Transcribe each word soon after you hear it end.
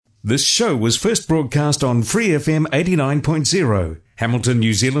This show was first broadcast on Free FM 89.0, Hamilton,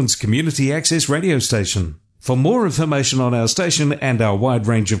 New Zealand's community access radio station. For more information on our station and our wide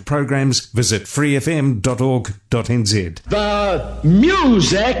range of programs, visit freefm.org.nz. The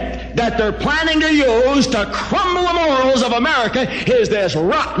music that they're planning to use to crumble the morals of America is this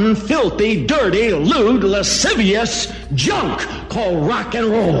rotten, filthy, dirty, lewd, lascivious junk called rock and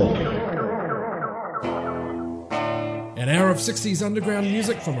roll. An hour of 60s underground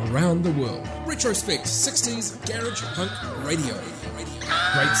music from around the world. Retrospect 60s Garage Punk Radio.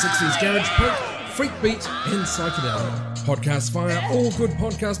 Great 60s Garage Punk, Freak Beat and Psychedelia. Podcast via all good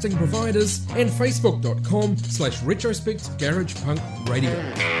podcasting providers and facebook.com/Retrospect Garage Punk Radio.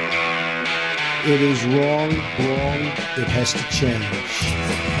 It is wrong. It has to change.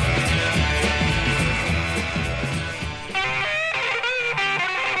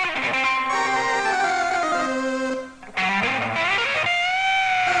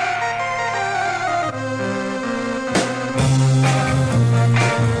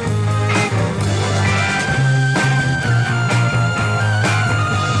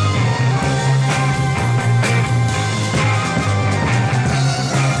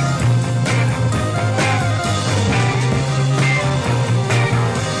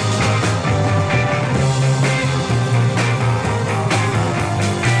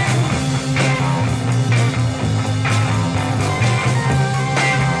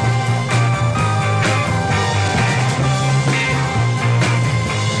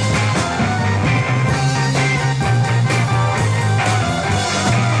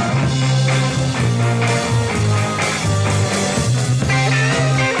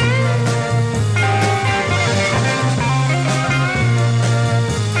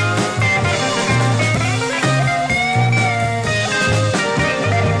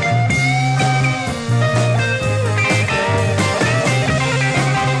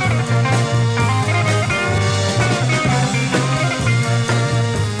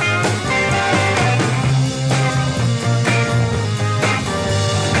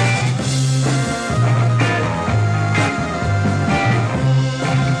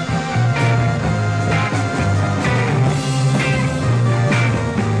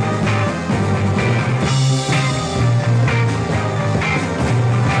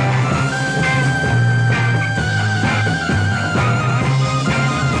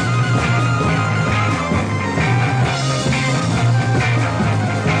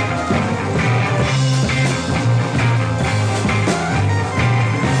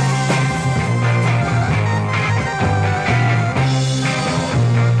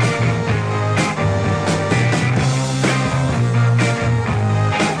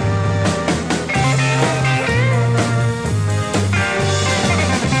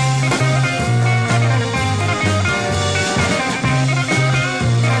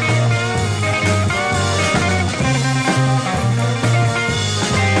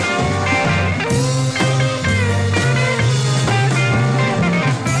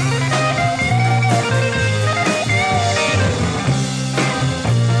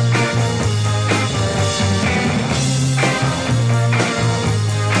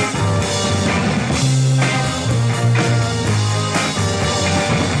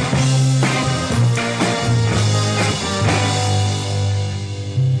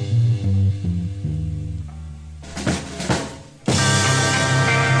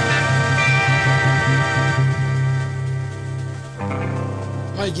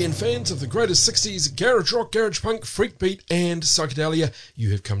 Again, fans of the greatest 60s garage rock, garage punk, freak beat and psychedelia,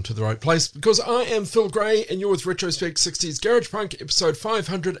 you have come to the right place because I am Phil Gray and you're with Retrospect 60s Garage Punk episode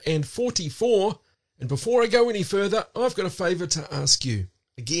 544. And before I go any further, I've got a favour to ask you.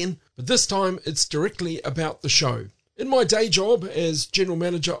 Again, but this time it's directly about the show. In my day job as General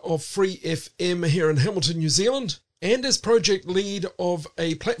Manager of Free FM here in Hamilton, New Zealand, and as project lead of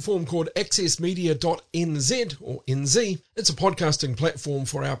a platform called accessmedia.nz, or NZ. It's a podcasting platform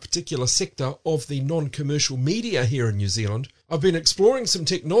for our particular sector of the non-commercial media here in New Zealand. I've been exploring some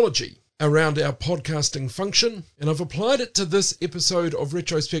technology around our podcasting function, and I've applied it to this episode of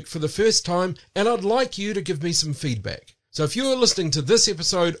Retrospect for the first time, and I'd like you to give me some feedback. So if you're listening to this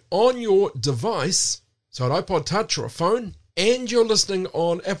episode on your device, so an iPod Touch or a phone, and you're listening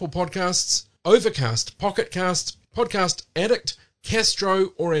on Apple Podcasts, Overcast, Pocket Cast, Podcast Addict,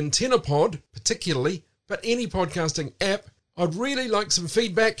 Castro or AntennaPod particularly, but any podcasting app, I'd really like some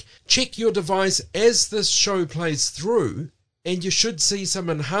feedback. Check your device as this show plays through and you should see some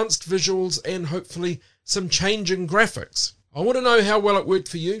enhanced visuals and hopefully some changing graphics. I want to know how well it worked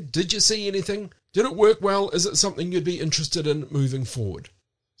for you. Did you see anything? Did it work well? Is it something you'd be interested in moving forward?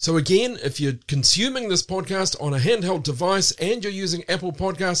 So again, if you're consuming this podcast on a handheld device and you're using Apple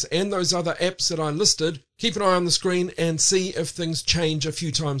Podcasts and those other apps that I listed, keep an eye on the screen and see if things change a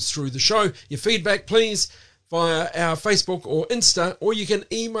few times through the show. Your feedback, please, via our Facebook or Insta, or you can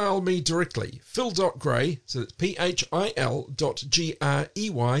email me directly, phil.grey, so that's phil.grey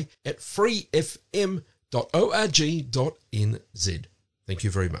at freefm.org.nz. Thank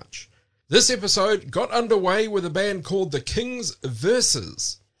you very much. This episode got underway with a band called the King's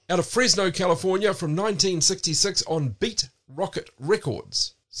Verses, out of Fresno, California from 1966 on Beat Rocket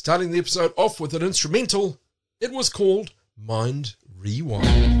Records. Starting the episode off with an instrumental, it was called Mind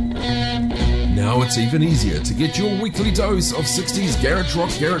Rewind. Now it's even easier to get your weekly dose of 60s garage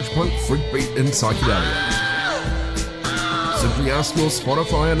rock, garage punk, freak beat and psychedelia. Simply ask your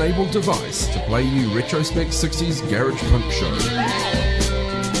Spotify-enabled device to play you Retrospect 60s Garage Punk Show.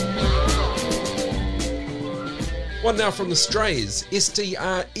 One now from the Strays,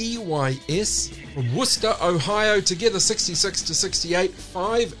 Streys, from Worcester, Ohio, together 66 to 68,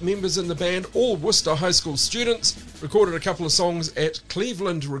 5 members in the band, all Worcester High School students, recorded a couple of songs at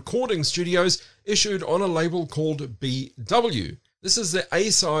Cleveland Recording Studios, issued on a label called BW. This is the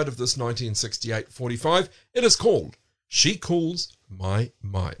A-side of this 1968 45. It is called She Cools My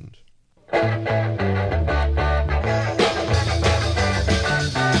Mind.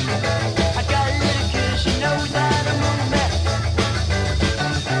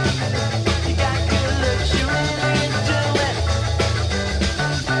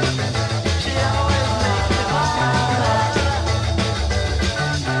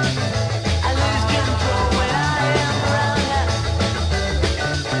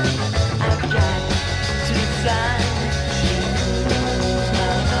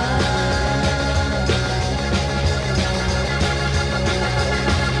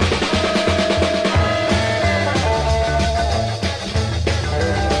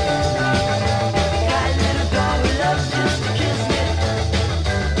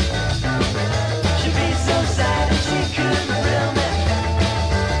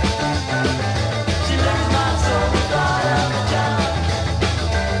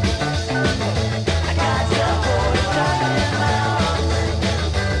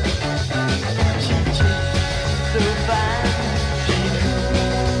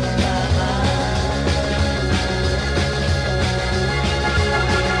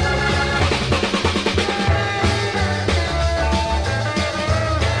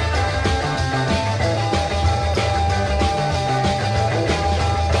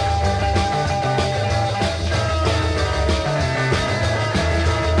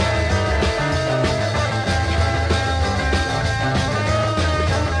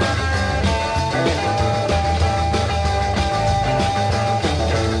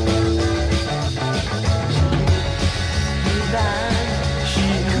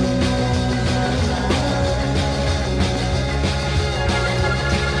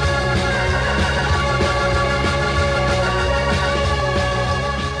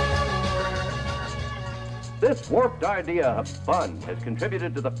 This warped idea of fun has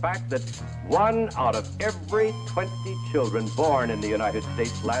contributed to the fact that 1 out of every 20 children born in the United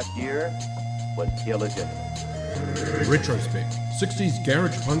States last year was illegitimate. Retrospect, 60s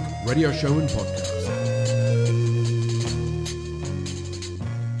Garage Punk radio show and podcast.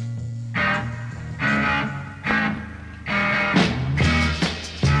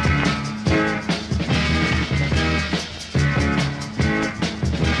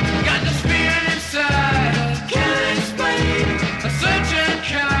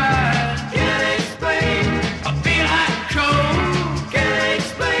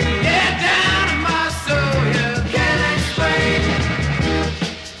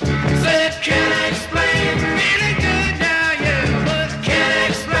 Can I explain?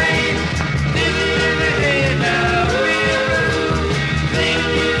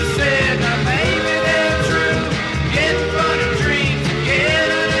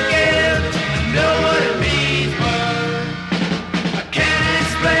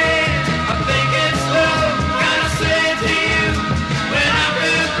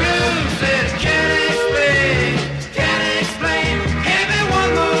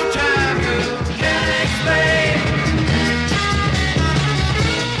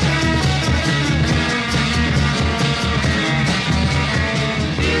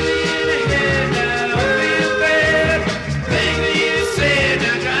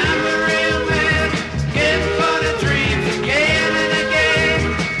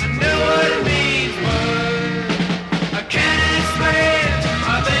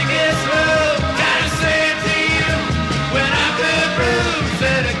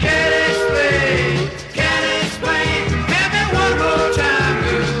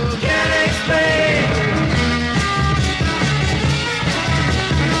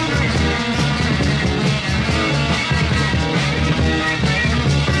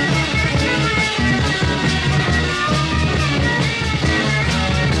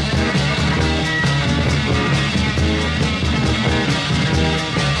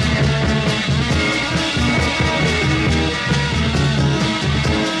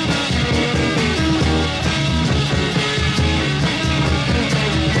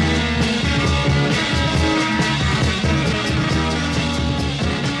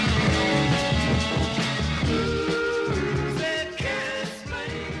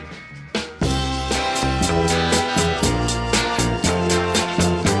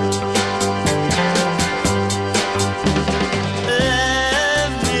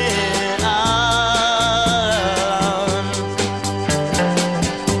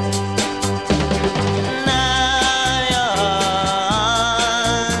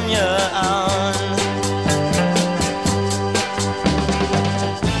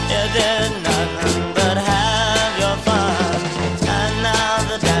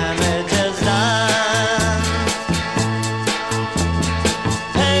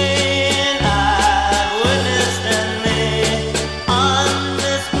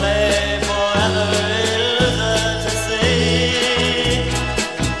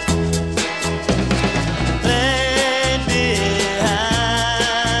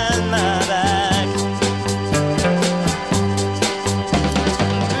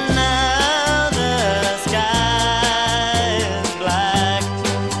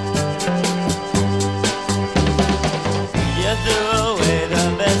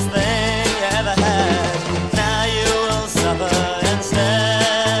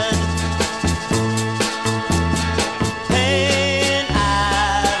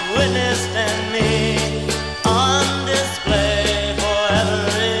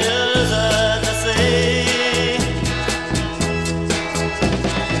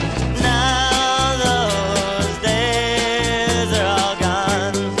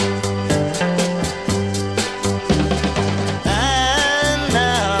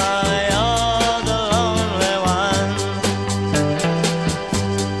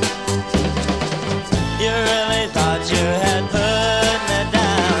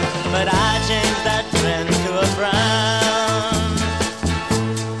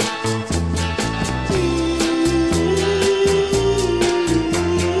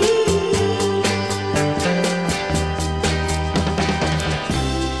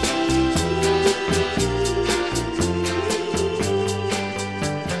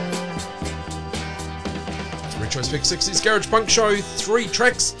 Retrospect 60s Garage Punk Show, 3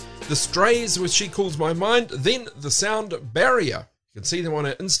 tracks: The Strays with She Calls My Mind, then The Sound Barrier. You can see them on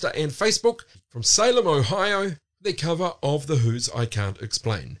our Insta and Facebook. From Salem, Ohio, their cover of The Who's I Can't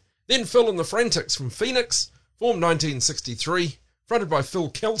Explain. Then Phil and the Frantics from Phoenix, formed 1963, fronted by Phil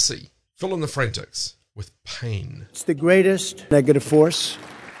Kelsey. Phil and the Frantics with Pain. It's the greatest negative force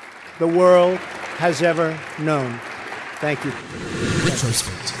the world has ever known. Thank you.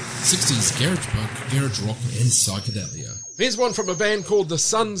 Retrospect 60s Garage Punk, Garage Rock and Psychedelia. Here's one from a band called the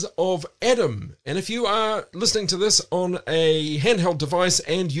Sons of Adam. And if you are listening to this on a handheld device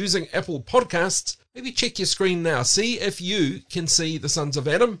and using Apple Podcasts, maybe check your screen now. See if you can see the Sons of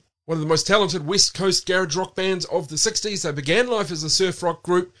Adam, one of the most talented West Coast garage rock bands of the 60s. They began life as a surf rock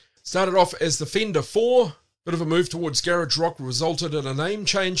group, started off as the Fender 4. Bit of a move towards garage rock resulted in a name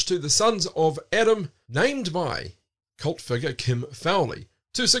change to the Sons of Adam, named by cult figure Kim Fowley.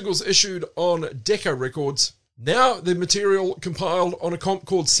 2 singles issued on Decca Records. Now the material compiled on a comp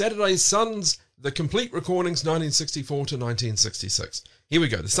called Saturday's Sons, the complete recordings 1964 to 1966. Here we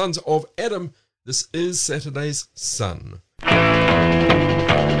go, the Sons of Adam. This is Saturday's Son. 13th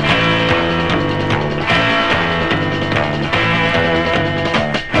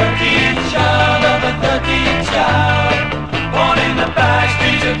child of the 13th child, born in the back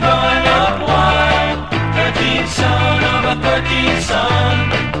streets of growing up wild. 13th son of a 13th son,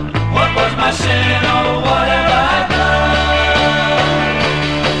 what was my sin or what have I done?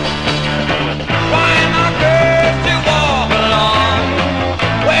 Why am I cursed to walk along?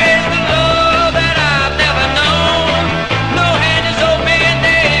 Where's the love that I've never known? No hand is over me and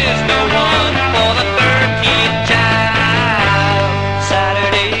there is no one for the 13th child,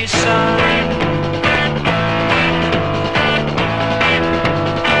 Saturday's son.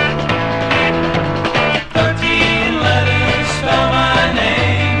 13 letters spell my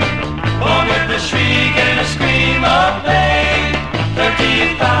name, born with a shriek and a scream of pain.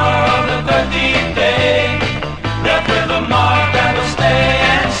 13th hour of the 13th day, left with a mark that will stay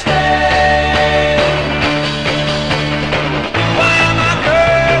and stay. Why am I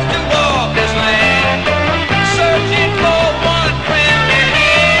cursed to walk this land, searching for one primitive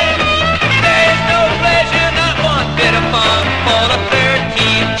end? There's no pleasure, not one bit of fun for the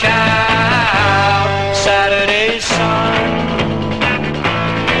 13th child, Saturday's son.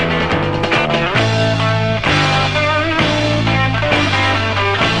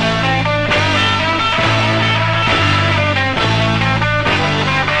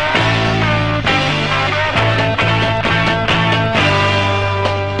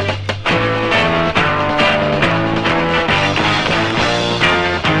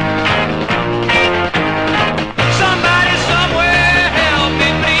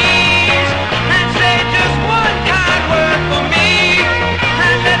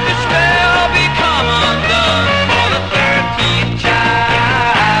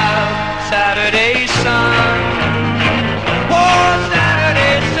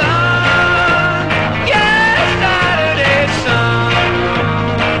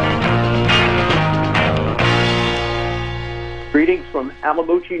 from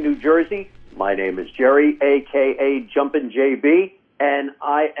Alamucci, New Jersey. My name is Jerry, a.k.a. Jumpin' JB, and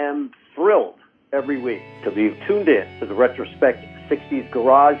I am thrilled every week to be tuned in to the Retrospect 60s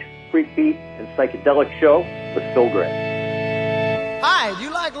Garage, Freak Beat, and Psychedelic Show with Phil Gray. Hi, do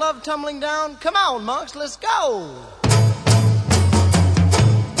you like Love Tumbling Down? Come on, monks, let's go!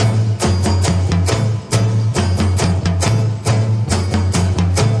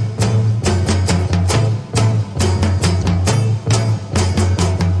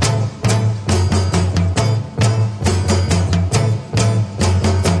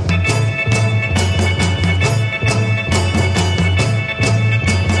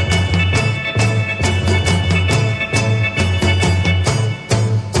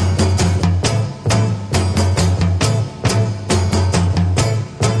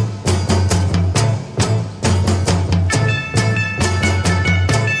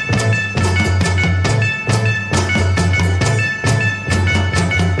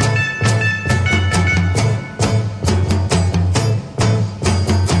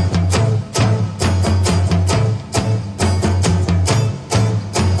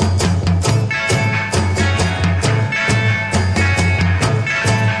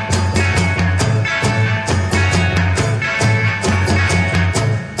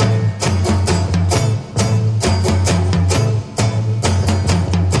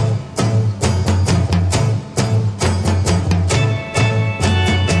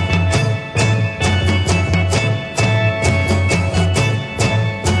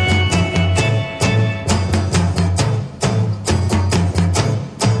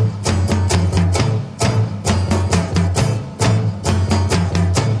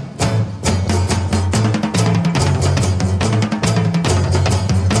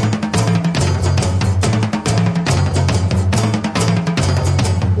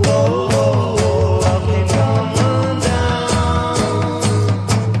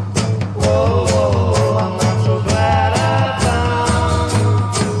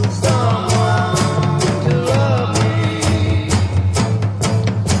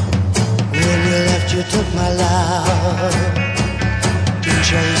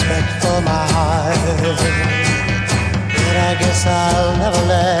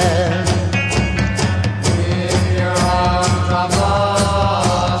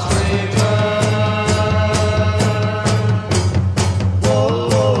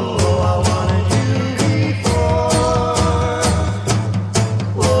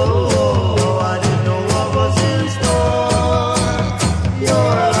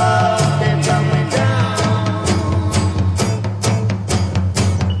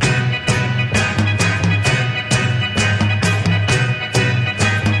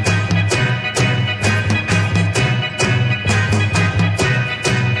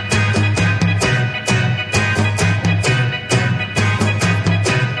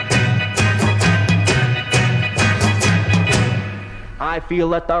 I feel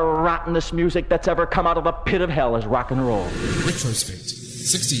that the rottenest music that's ever come out of the pit of hell is rock and roll. Retrospect,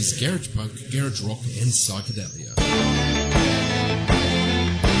 60s garage punk, garage rock, and psychedelia.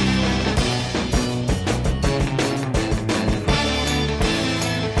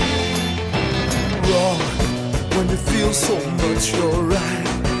 Wrong, when you feel so much you're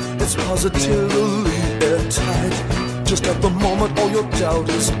right. It's positively airtight. Just at the moment all your doubt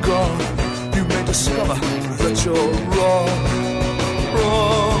is gone. You may discover that you're wrong.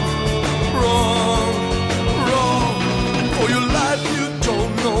 Wrong, wrong, wrong. For your life you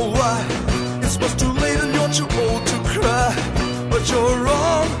don't know why. It's much too late and you're too old to cry. But you're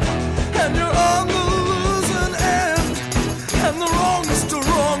wrong, and you're on the losing end. And the wrongest to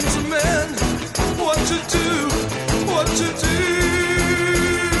wrong to mend. What to do, what to do.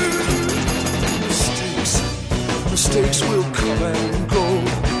 Mistakes will come and go.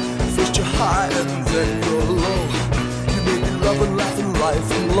 First you're high and then you're low. Love and laughing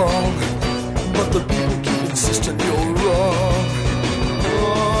life along, but the people keep insisting you're wrong.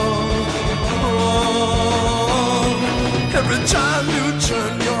 Wrong, wrong. Every time you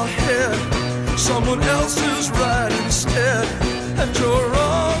turn your head, someone else is right instead, and you're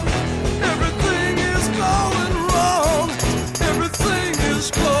wrong. Everything is going wrong. Everything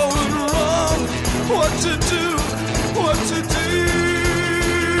is going wrong. What to do? What to do?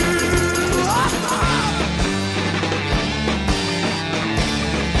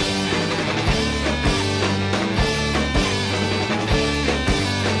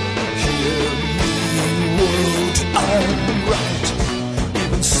 I'm right,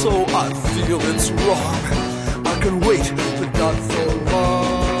 even so I feel it's wrong. I can wait, but not for long.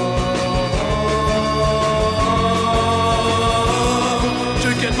 To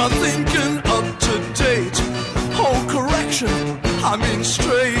get my thinking up to date, oh correction, I mean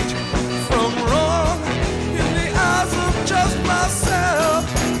straight from wrong in the eyes of just myself,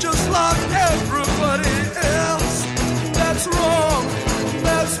 just like everybody else. That's wrong,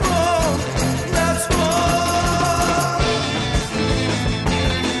 that's wrong, that's wrong.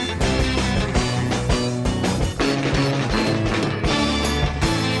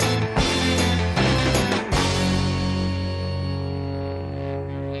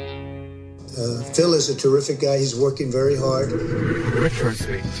 Phil is a terrific guy. He's working very hard.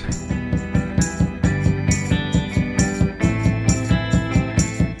 Retrospect.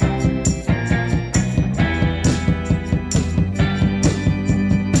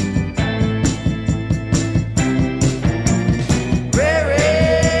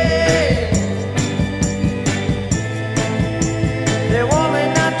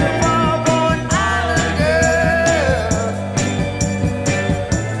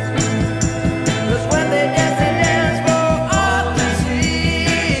 When they dance, they dance for all to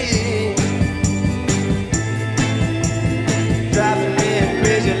see.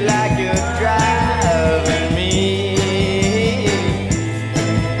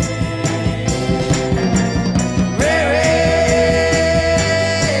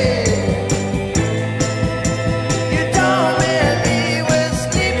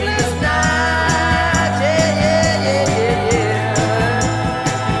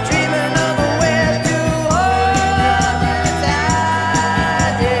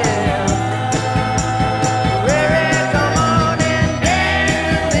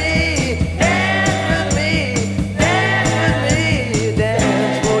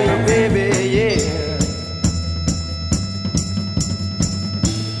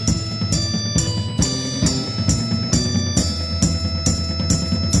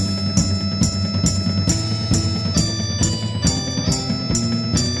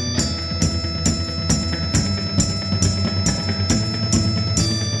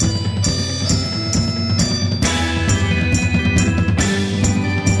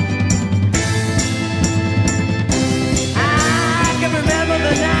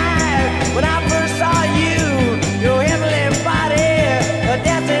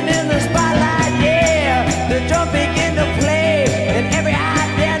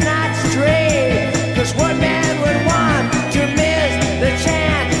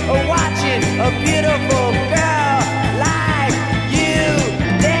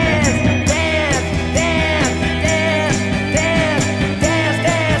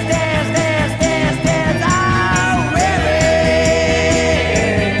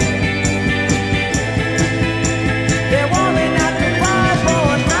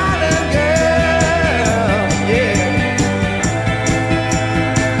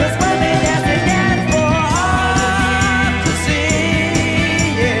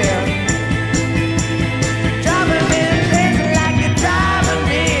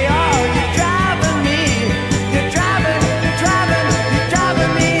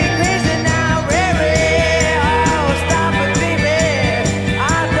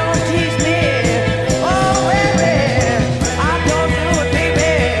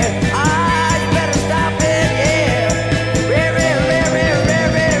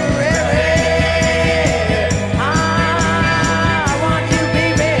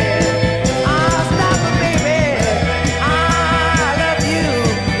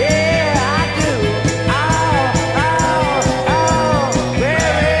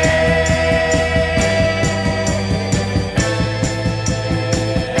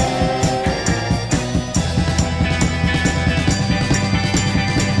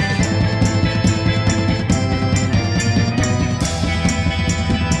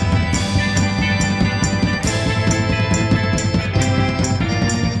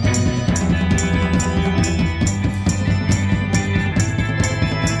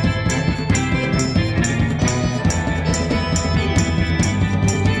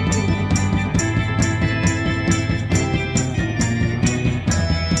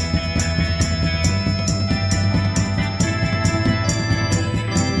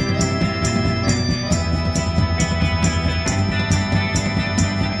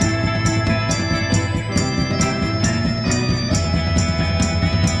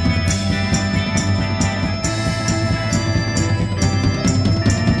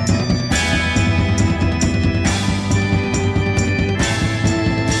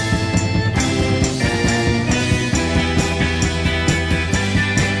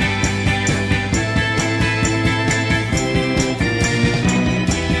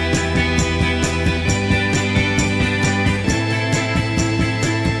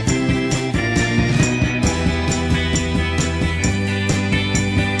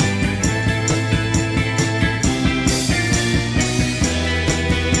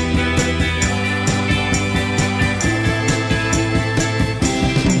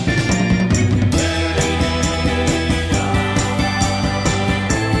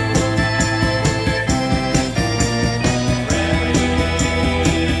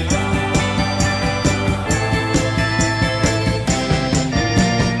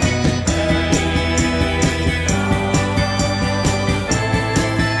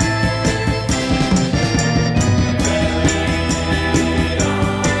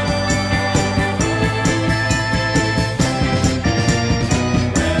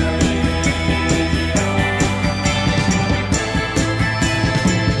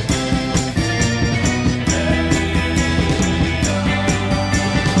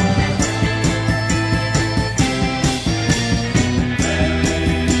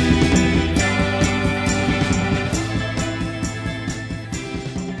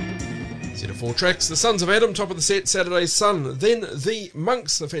 tracks. The Sons of Adam, top of the set, Saturday's Sun. Then the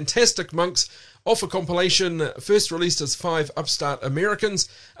Monks, the fantastic Monks, off a compilation first released as 5 Upstart Americans,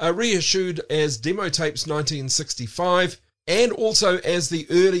 reissued as demo tapes 1965, and also as the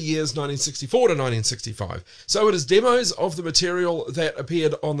early years 1964 to 1965. So it is demos of the material that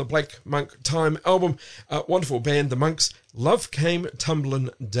appeared on the Black Monk Time album. Wonderful band, the Monks. Love Came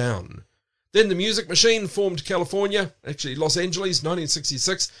Tumbling Down. Then the Music Machine formed California, actually Los Angeles,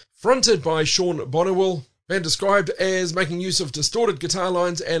 1966, fronted by Sean Bonnewell. Band described as making use of distorted guitar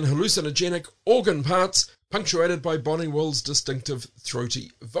lines and hallucinogenic organ parts, punctuated by Bonnewell's distinctive throaty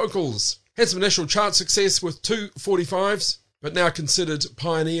vocals. Had some initial chart success with 2 45s, but now considered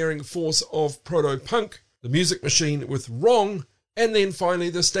pioneering force of proto-punk. The Music Machine with Wrong, and then finally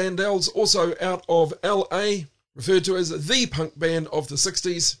the Standells, also out of LA, referred to as the punk band of the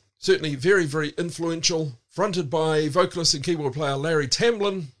 60s. Certainly very, very influential, fronted by vocalist and keyboard player Larry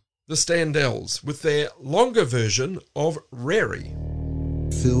Tamblyn. The Standells, with their longer version of Rary.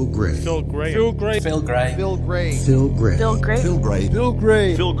 Phil Gray. Phil Gray. Phil Gray. Phil Gray. Phil Gray. Phil Gray. Phil Gray. Phil Gray. Phil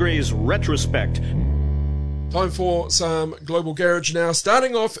Gray. Phil Gray's Retrospect. Time for some Global Garage now.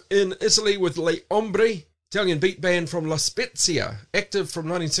 Starting off in Italy with Le Ombre, Italian beat band from La Spezia, active from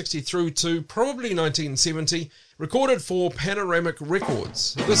 1960 through to probably 1970, recorded for Panoramic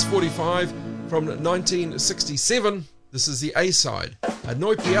Records. This 45 from 1967. This is the A-side, A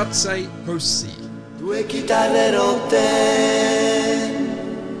Noi Piazze Così. Due chitarre rotte,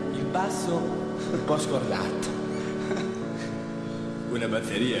 il basso un po' scordato, una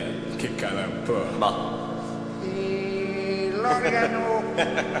batteria che cala un po'. Ma l'organo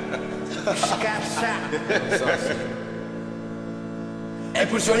scazza. E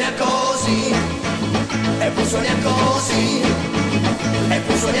pur suona così, e pur suona così, e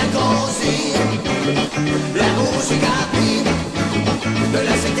pur suona così, la musica qui, noi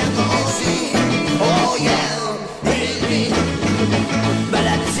la sentiamo così, oh yeah, il beat,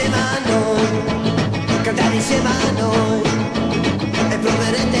 ballare insieme a noi, cantare insieme a noi, e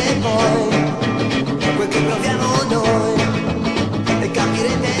proverete poi, quel che proviamo noi, e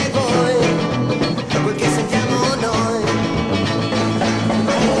capirete voi, quel che sentiamo noi.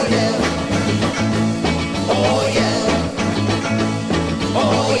 Oh yeah, oh yeah,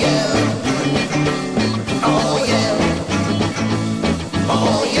 oh yeah, oh yeah,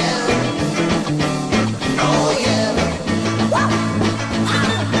 oh yeah, oh yeah.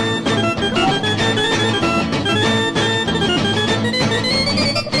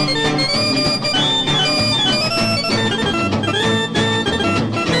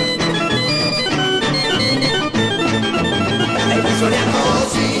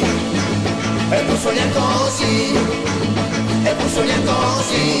 E pur suona così, e pur suona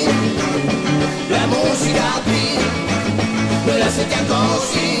così, la musica qui, noi la sentiamo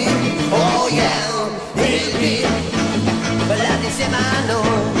così, oh yeah, il beat, ballate insieme a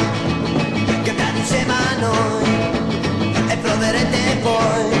noi, cantate insieme a noi, e proverete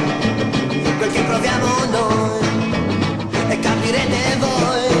poi, quel che proviamo noi, e capirete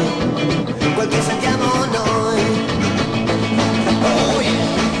voi, quel che sentiamo noi. Oh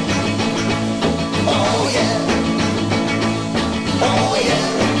yeah. Oh yeah, oh yeah,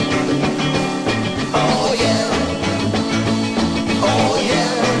 oh yeah, oh yeah,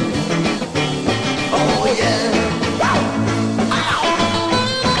 oh yeah.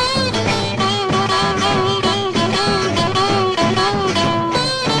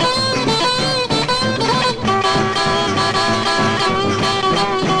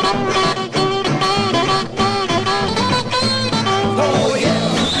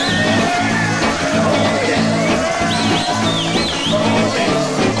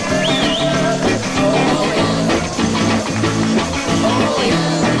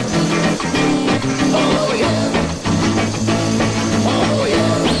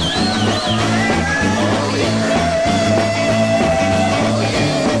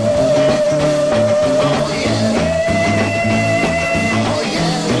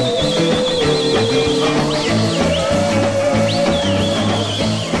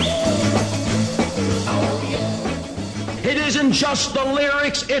 Just the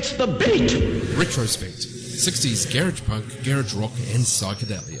lyrics, it's the beat. Retrospect, 60s garage punk, garage rock and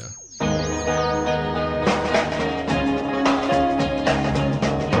psychedelia.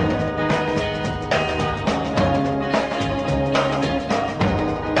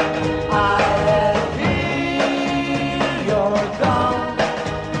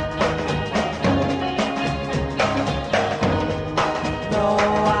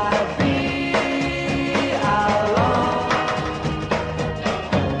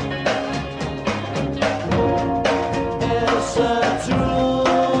 It's a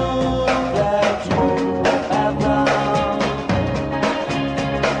true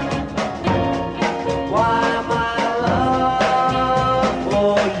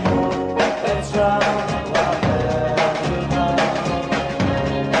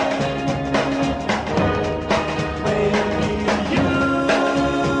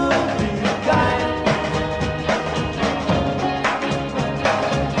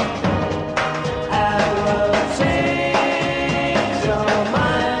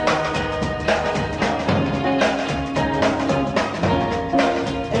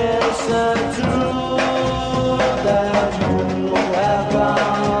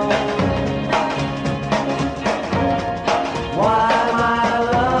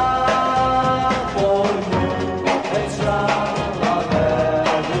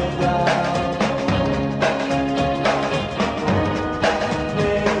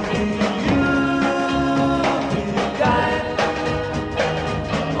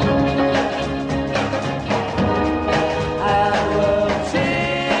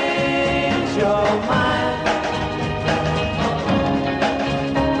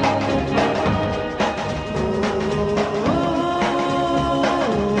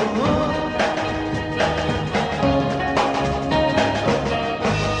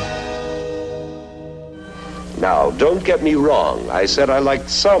Now, don't get me wrong. I said I liked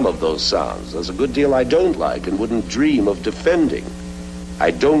some of those sounds. There's a good deal I don't like and wouldn't dream of defending. I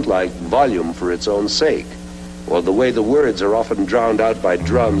don't like volume for its own sake, or the way the words are often drowned out by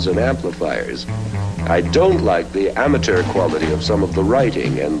drums and amplifiers. I don't like the amateur quality of some of the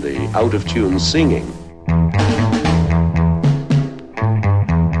writing and the out-of-tune singing.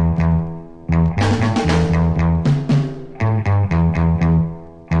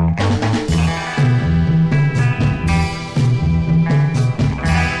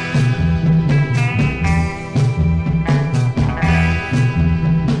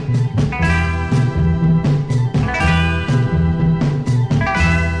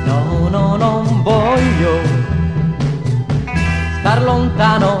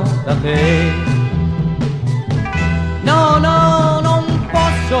 Lontano da te. No, no, non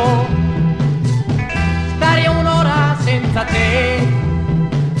posso stare un'ora senza te,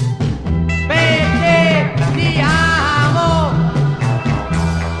 perché ti amo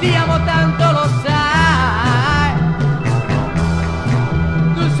tanto, lo sai.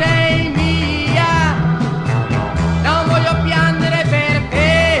 Tu sei mia, non voglio piangere per te.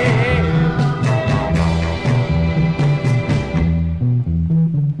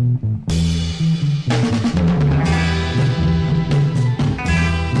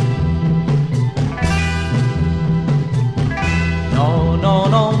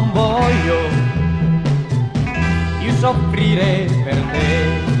 Soffrire per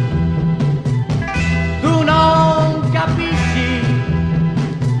te, tu non capisci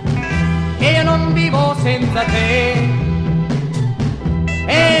che io non vivo senza te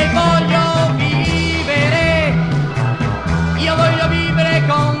e voglio vivere, io voglio vivere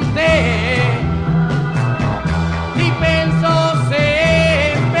con te, ti penso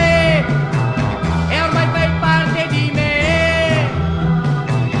sempre e ormai fai parte di me.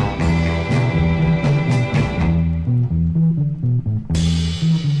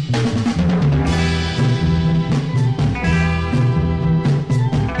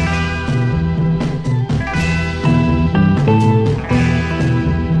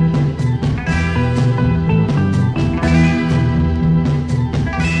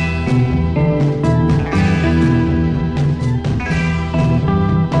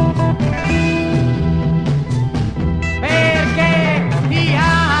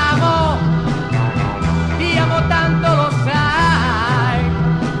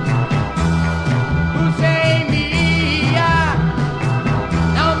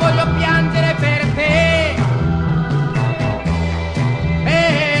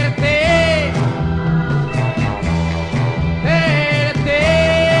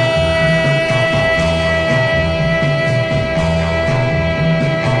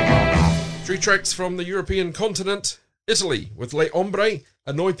 Tracks from the European continent, Italy with Le Ombre,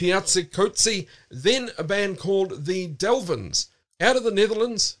 a Noi Piazza Cozzi, then a band called the Delvins. Out of the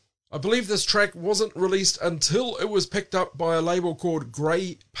Netherlands, I believe this track wasn't released until it was picked up by a label called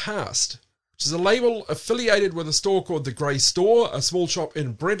Grey Past, which is a label affiliated with a store called the Grey Store, a small shop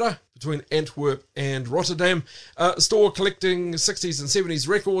in Breda between Antwerp and Rotterdam. A store collecting 60s and 70s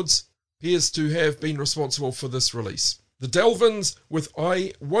records appears to have been responsible for this release. The Delvins with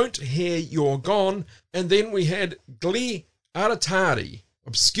I Won't Hear You're Gone, and then we had Gli Aratari,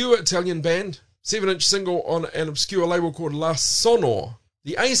 obscure Italian band, 7-inch single on an obscure label called La Sonor.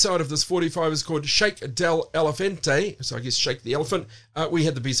 The A-side of this 45 is called Shake del Elefante, so I guess Shake the Elephant. We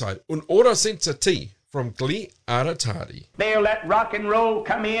had the B-side, Un'ora senza te, from Gli Aratari. They'll let rock and roll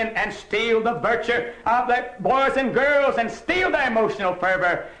come in and steal the virtue of the boys and girls and steal their emotional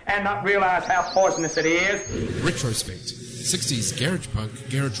fervor and not realize how poisonous it is. Retrospect, 60s garage punk,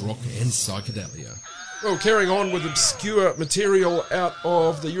 garage rock and psychedelia. Well, carrying on with obscure material out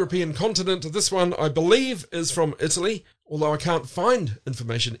of the European continent, this one I believe is from Italy, although I can't find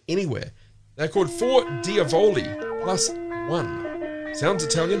information anywhere. They're called Four Diavoli plus One. Sounds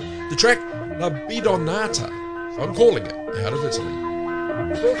Italian. The track La Bidonata, so I'm calling it out of Italy.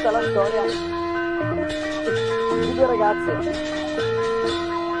 Questa è la storia di due ragazze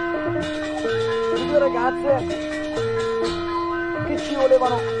che ci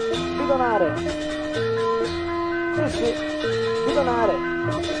volevano bidonare. Sì, bidonare.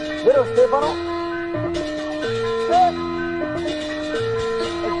 Vero Stefano? E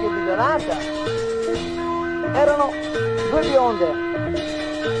che bidonata. Erano due bionde,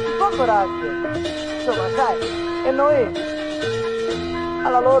 un po' coraggio, insomma sai, e noi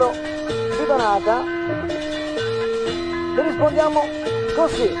alla loro bidonata le rispondiamo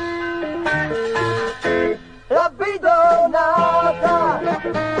così. La bidonata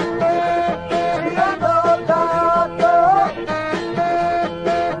mi hanno dato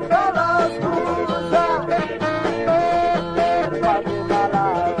con la scusa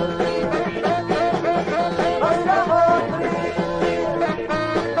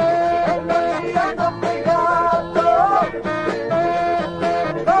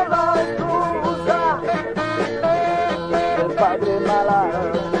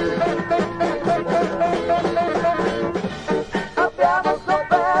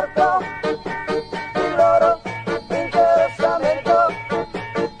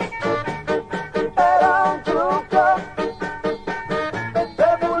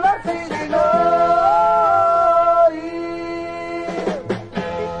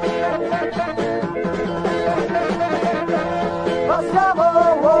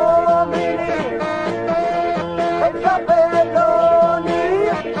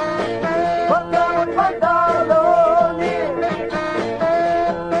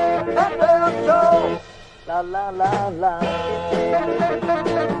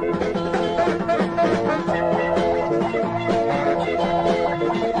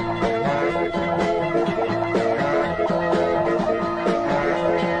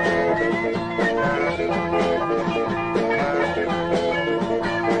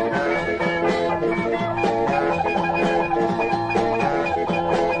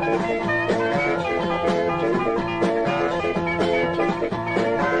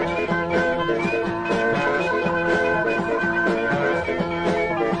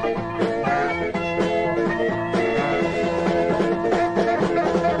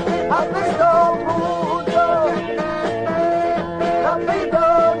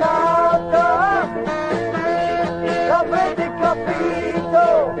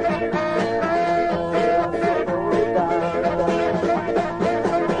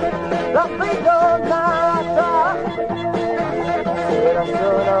La bidonata sera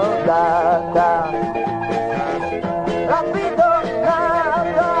sono andata. La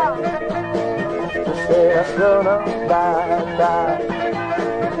bidonata stasera sono andata.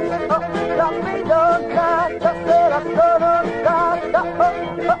 Oh, la bidonata sera sono andata. Oh,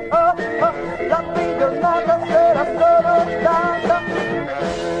 oh, oh, oh. La bidonata sera sono andata.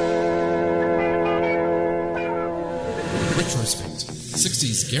 Retrospect.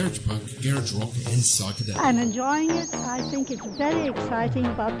 60s garage punk, garage rock and psychedelic. I'm enjoying it. I think it's very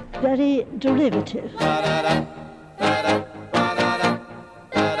exciting but very derivative.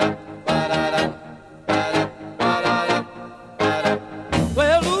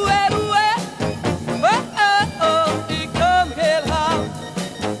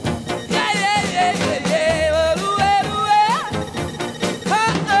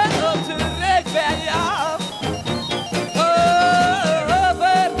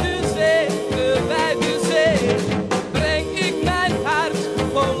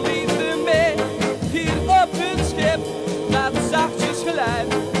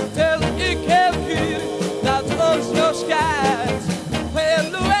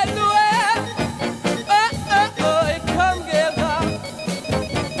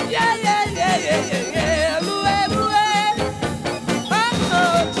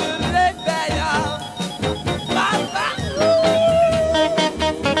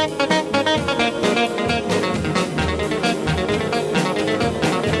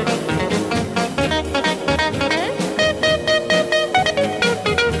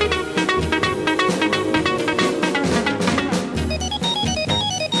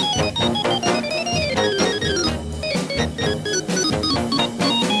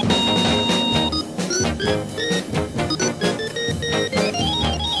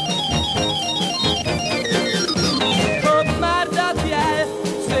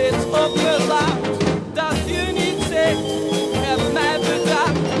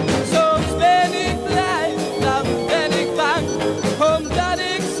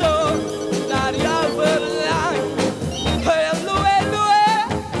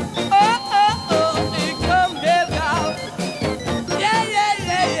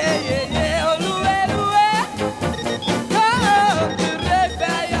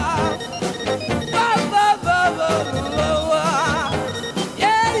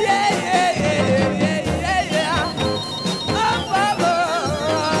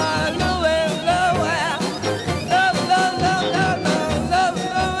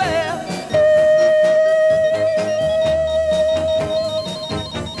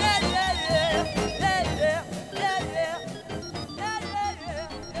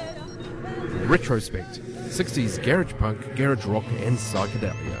 Retrospect. 60s garage punk, garage rock and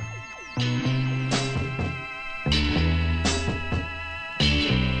psychedelia.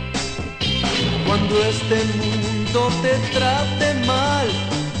 Cuando este mundo te trate mal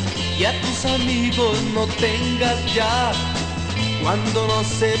y a tus amigos no tengas ya, cuando no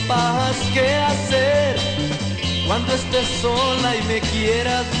sepas qué hacer, cuando estés sola y me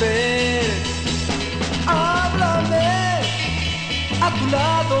quieras ver, háblame. A tu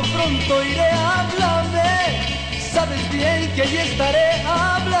lado pronto iré, háblame. Sabes bien que allí estaré,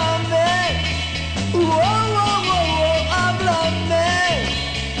 háblame. Háblame.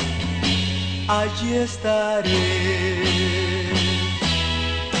 Allí estaré.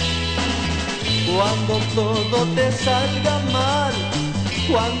 Cuando todo te salga mal,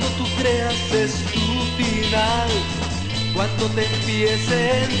 cuando tú creas es tu final, cuando te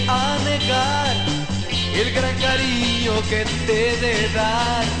empiecen a negar el gran cariño que te he de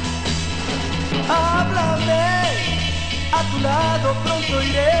dar, háblame, a tu lado pronto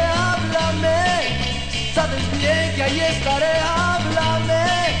iré, háblame, sabes bien que ahí estaré, háblame,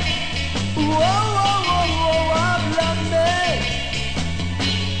 háblame,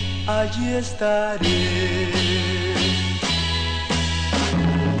 allí estaré.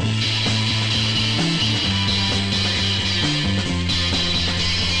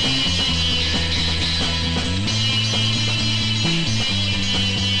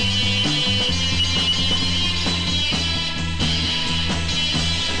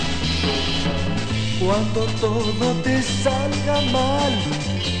 Cuando todo te salga mal,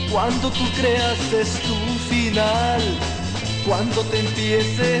 cuando tú creas es tu final, cuando te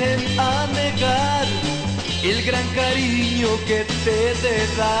empiecen a negar el gran cariño que te he de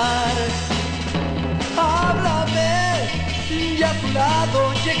dar, háblame, y a tu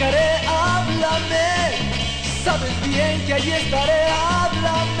lado llegaré, háblame, sabes bien que allí estaré,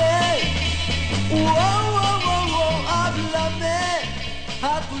 háblame, háblame,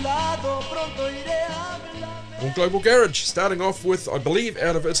 a tu lado, pronto iré a hablar. More Global Garage, starting off with, I believe,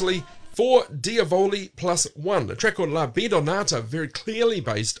 out of Italy, For Diavoli Plus One, a track called La Bidonata, very clearly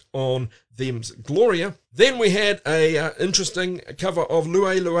based on them's Gloria. Then we had a interesting cover of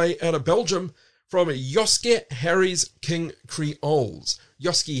Loué Loué out of Belgium from Joske Harry's King Creoles.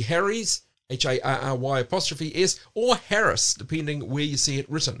 Joske Harry's, Harry', or Harris, depending where you see it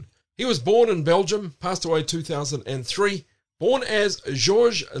written. He was born in Belgium, passed away in 2003, born as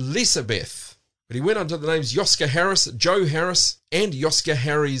Georges Elisabeth, but he went under the names Joske Harris, Joe Harris, and Joske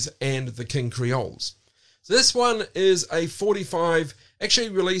Harry's and the King Creoles. So this one is a 45, actually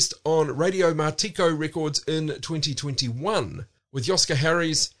released on Radio Martico Records in 2021, with Joske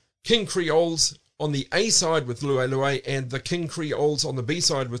Harry's King Creoles on the A side with Loué Loué and the King Creoles on the B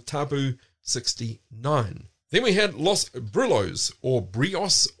side with Tabu 69. Then we had Los Brulos, or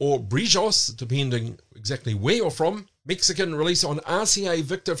Brios, or Brijos, depending exactly where you're from. Mexican release on RCA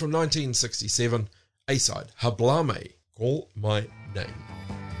Victor from 1967. A-side, Hablame, Call My Name.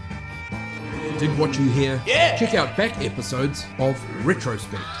 Dig what you hear? Yeah! Check out back episodes of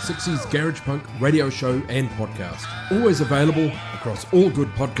Retrospect, 60s Garage Punk radio show and podcast. Always available across all good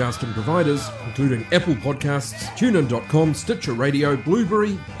podcasting providers, including Apple Podcasts, TuneIn.com, Stitcher Radio,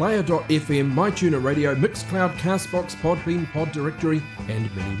 Blueberry, Player.fm, MyTuner Radio, Mixcloud, Castbox, Podbean, Pod Directory,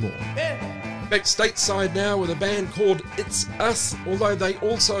 and many more. Back stateside now with a band called It's Us, although they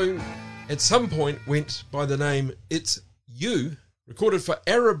also at some point went by the name It's You. Recorded for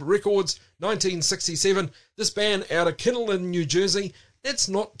Arab Records, 1967. This band out of Kinnelon, New Jersey. That's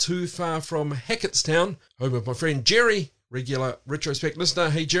not too far from Hackettstown, home of my friend Jerry, regular Retrospect listener.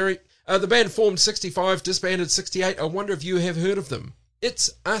 Hey Jerry. The band formed 65, disbanded 68. I wonder if you have heard of them.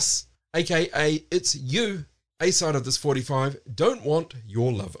 It's Us, aka It's You. A-side of this 45, Don't Want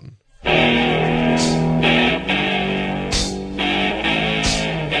Your Lovin'.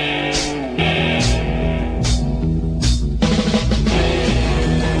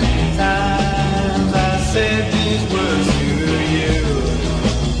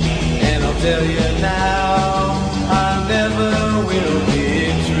 Tell you now, I never will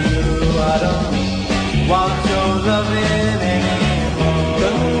be true. I don't want your loving anymore.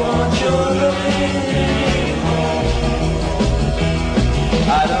 Don't want your loving anymore.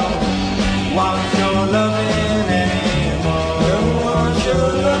 I don't want your loving anymore. Don't want your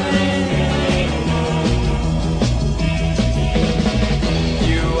loving anymore.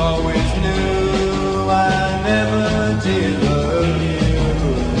 You always knew I never did love you.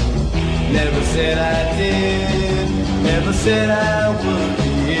 Never said I did, never said I would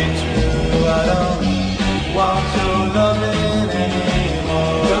be true. I don't want your loving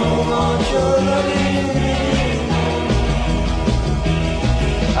anymore. Don't want your loving anymore.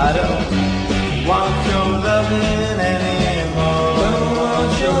 I don't want your loving anymore. Don't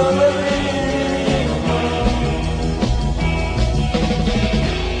want your loving anymore.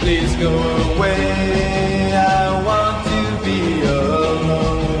 Please go away, I want to be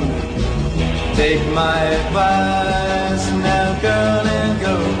alone. Take my advice now, girl, and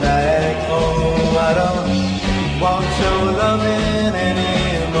go back home. I don't want your loving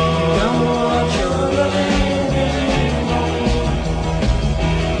anymore. Don't want your loving anymore.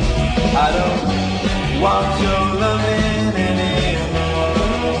 I don't want your loving anymore.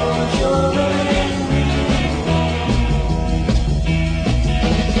 Don't want your loving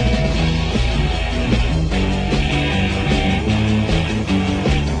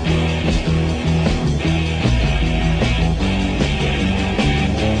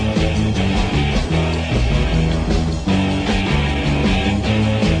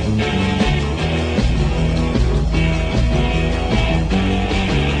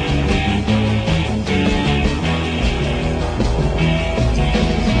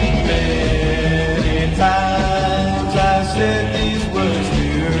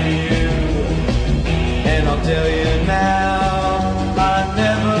tell you now, I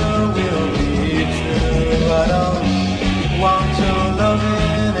never will be true. I don't want your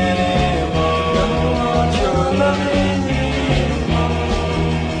loving anymore. Don't want your loving anymore.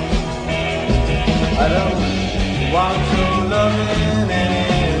 I don't want your loving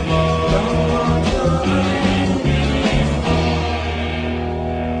anymore. Don't want your loving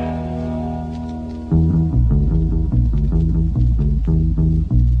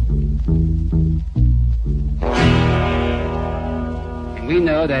We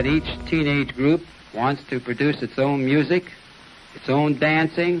know that each teenage group wants to produce its own music, its own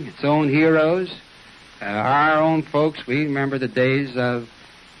dancing, its own heroes. Our own folks, we remember the days of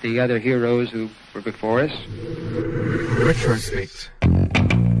the other heroes who were before us. Retrospect.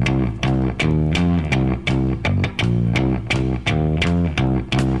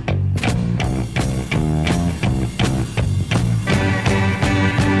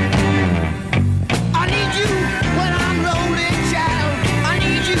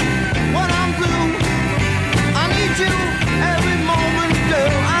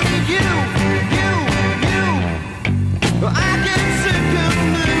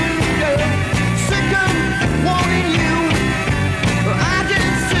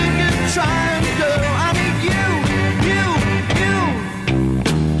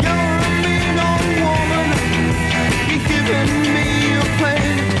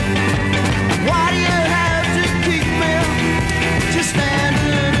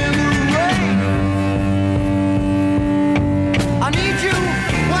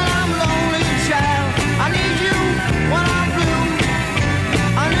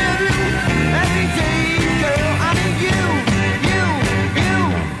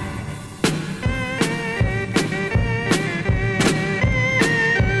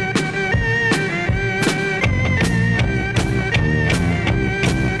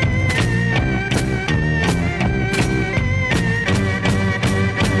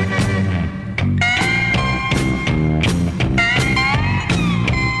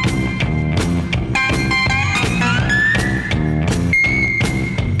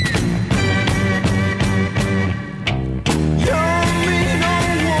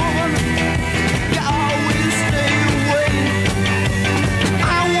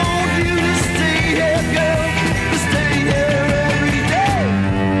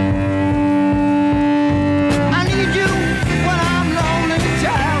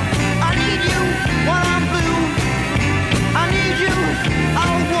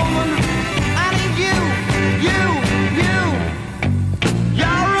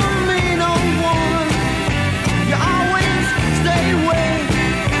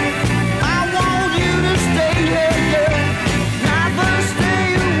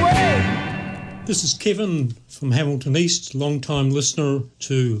 This is Kevin from Hamilton East, long-time listener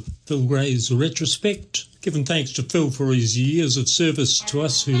to Phil Gray's Retrospect. Giving thanks to Phil for his years of service to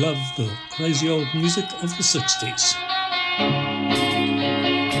us who love the crazy old music of the 60s.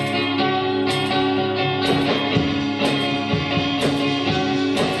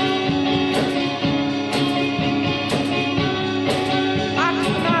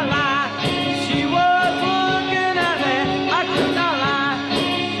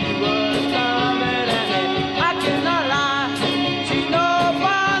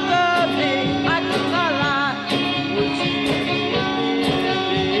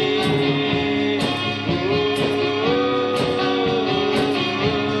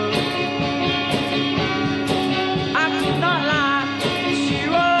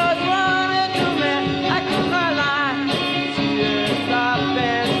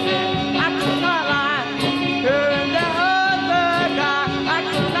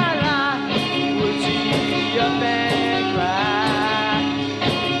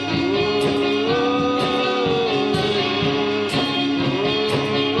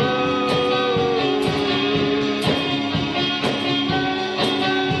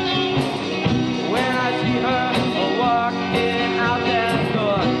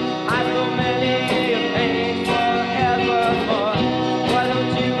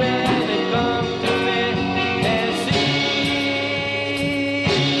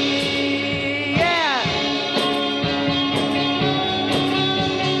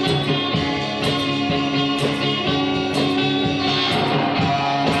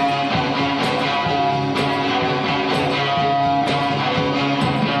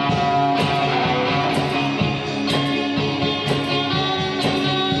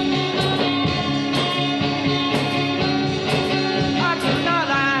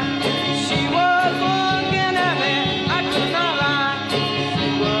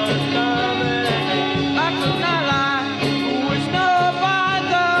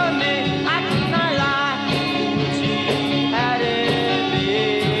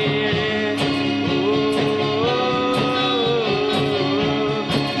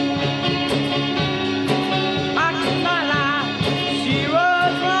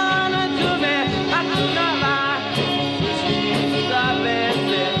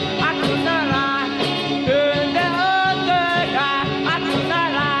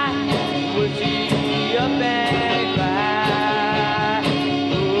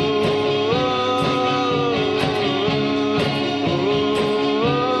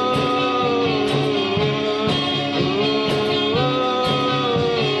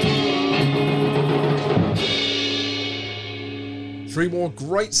 Three more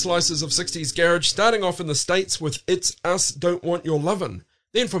great slices of 60s garage, starting off in the States with It's Us, Don't Want Your Lovin'.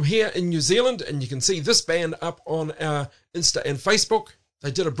 Then from here in New Zealand, and you can see this band up on our Insta and Facebook, they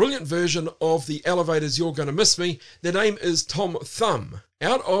did a brilliant version of the Elevators' You're Gonna Miss Me. Their name is Tom Thumb,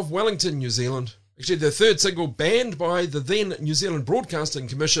 out of Wellington, New Zealand. Actually, their third single, banned by the then New Zealand Broadcasting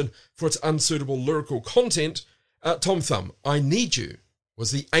Commission for its unsuitable lyrical content, Tom Thumb, I Need You,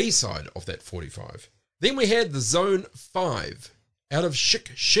 was the A-side of that 45. Then we had the Zone 5, out of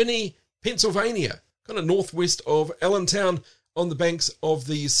Chickashinny, Pennsylvania, kind of northwest of Allentown on the banks of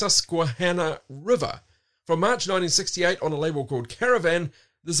the Susquehanna River. From March 1968 on a label called Caravan,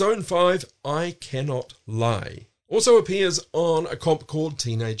 the Zone 5, I Cannot Lie, also appears on a comp called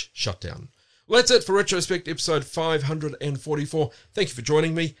Teenage Shutdown. Well, that's it for Retrospect episode 544. Thank you for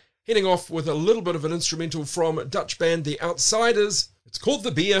joining me. Heading off with a little bit of an instrumental from Dutch band The Outsiders. It's called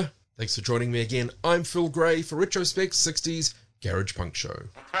The Beer. Thanks for joining me again. I'm Phil Gray for Retrospect 60s Garage Punk Show.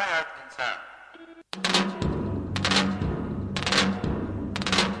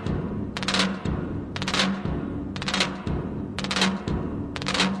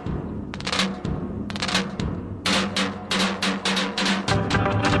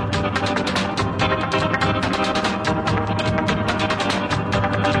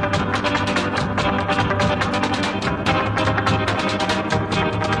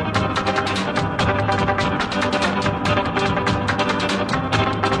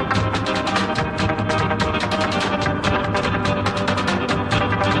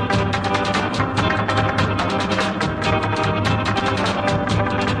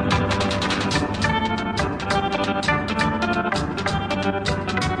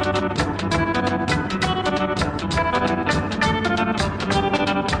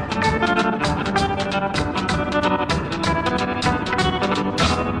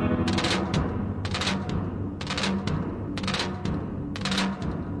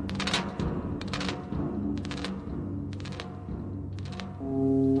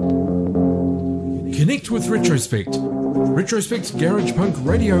 with Retrospect. Retrospect Garage Punk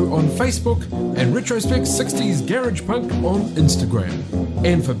Radio on Facebook and Retrospect 60s Garage Punk on Instagram.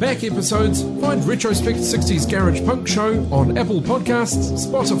 And for back episodes, find Retrospect 60s Garage Punk Show on Apple Podcasts,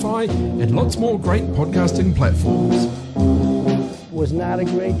 Spotify, and lots more great podcasting platforms. Was not a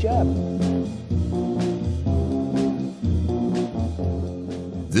great job.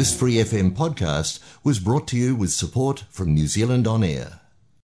 This Free FM podcast was brought to you with support from New Zealand On Air.